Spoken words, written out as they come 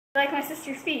You like my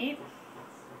sister's feet?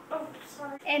 Oh,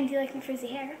 sorry. And do you like my frizzy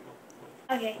hair?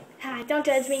 Okay, hi, don't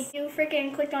judge me. You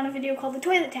freaking clicked on a video called the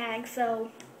toilet tag,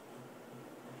 so...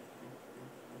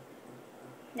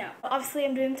 No, obviously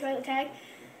I'm doing the toilet tag.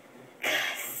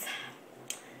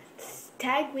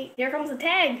 Tag week. Here comes a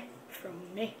tag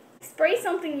from me. Spray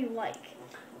something you like.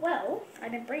 Well, I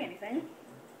didn't bring anything,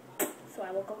 so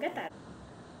I will go get that.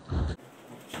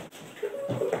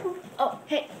 Oh,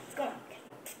 hey, what's going on?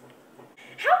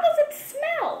 How does it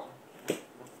smell?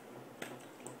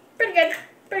 Pretty good,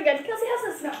 pretty good. Kelsey,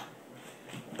 how's it smell?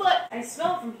 But I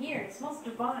smell it from here. It smells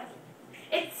divine.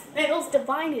 it smells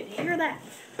divine. Did you hear that?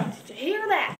 Did you hear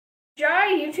that? Draw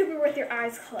a YouTuber with your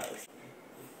eyes closed.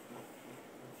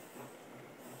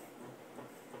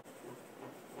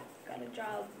 Gotta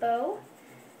draw a bow.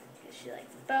 Because she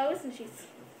likes bows and she's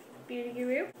a beauty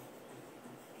guru.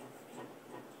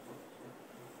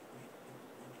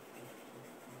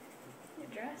 Your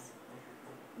dress.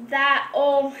 That,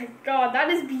 oh my god, that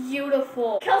is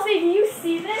beautiful. Kelsey, do you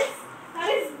see this? That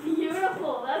is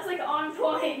beautiful. That's like on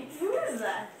point. Who is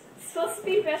that? It's supposed to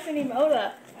be Bethany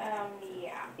Moda.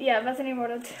 Yeah. Yeah, Bethany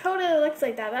Moda totally looks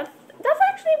like that. That's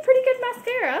actually a pretty good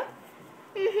mascara.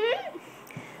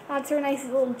 That's her nice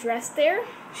little dress there.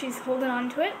 She's holding on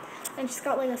to it. And she's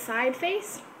got like a side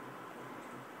face.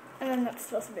 And then that's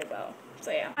supposed to be a bow.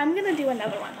 So yeah. I'm gonna do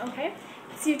another one, okay?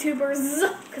 It's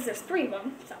YouTubers, because there's 3 of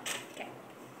them. So, okay.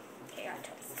 Okay, I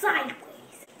turn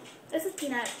sideways. This is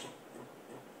Peanut.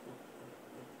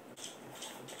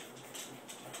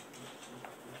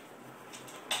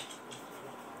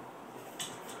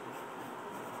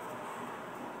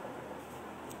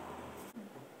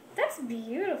 That's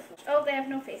beautiful. Oh, they have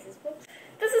no faces. Whoops.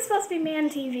 This is supposed to be Man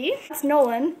TV. That's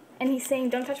Nolan, and he's saying,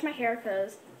 don't touch my hair,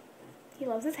 because he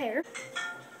loves his hair.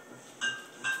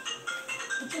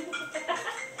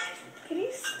 Can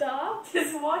you stop?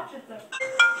 Just watch it though.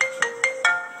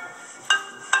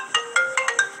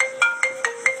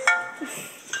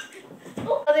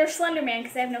 Oh, they're Slender Man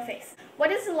because they have no face.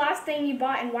 What is the last thing you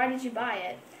bought and why did you buy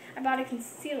it? I bought a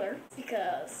concealer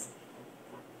because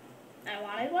I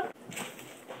wanted one.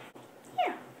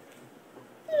 Yeah.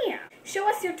 Yeah. Show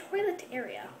us your toilet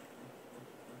area.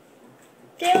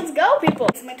 Okay, let's go, people.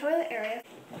 This is my toilet area.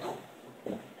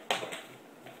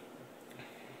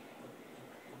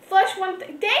 Flush one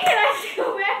thing. Dang it, I have to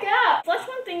go back up. Flush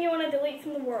one thing you want to delete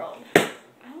from the world. I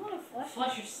don't want to flush.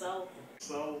 Flush yourself.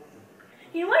 So.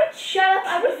 You know what? Shut up.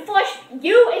 I would flush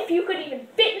you if you could even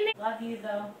fit in it. Love you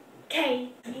though.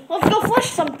 Okay, let's go flush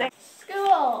something.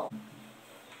 School.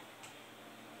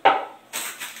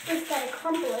 Just gotta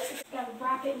crumple it. Just gotta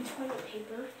wrap it in toilet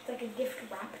paper. It's like a gift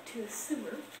wrap to the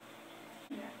sewer.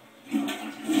 Yeah.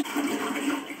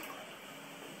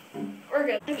 We're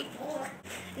good. Okay.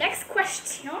 Next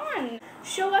question.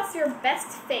 Show us your best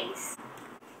face.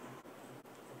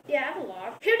 Yeah, I have a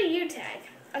lot. Who do you tag?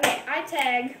 Okay, I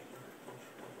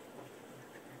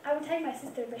would tag my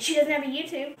sister, but she doesn't have a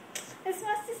YouTube. It's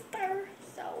my sister,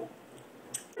 so.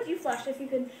 Would you flush if you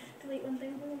could delete one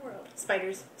thing from the world?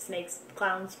 Spiders, snakes,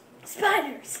 clowns.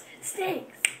 Spiders,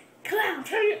 snakes, clowns.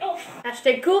 Oh.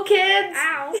 Hashtag cool kids.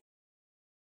 Ow.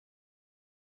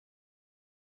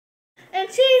 And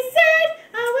she said,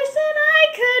 I wish that I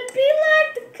could be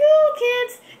like the cool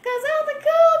kids, cause all the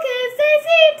cool kids, they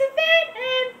seem to fit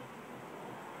in.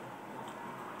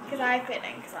 Cause I fit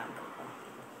in, cause I'm cool.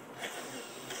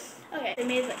 Okay,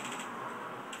 amazing.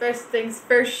 First things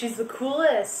first, she's the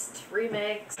coolest.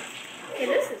 Remix. Okay,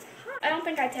 this is hot. I don't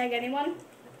think I tag anyone.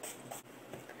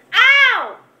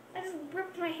 Ow! I just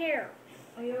ripped my hair.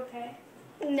 Are you okay?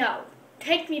 No.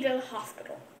 Take me to the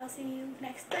hospital. I'll see you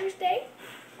next Thursday.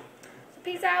 So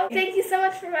peace out. Thank you so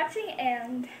much for watching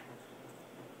and...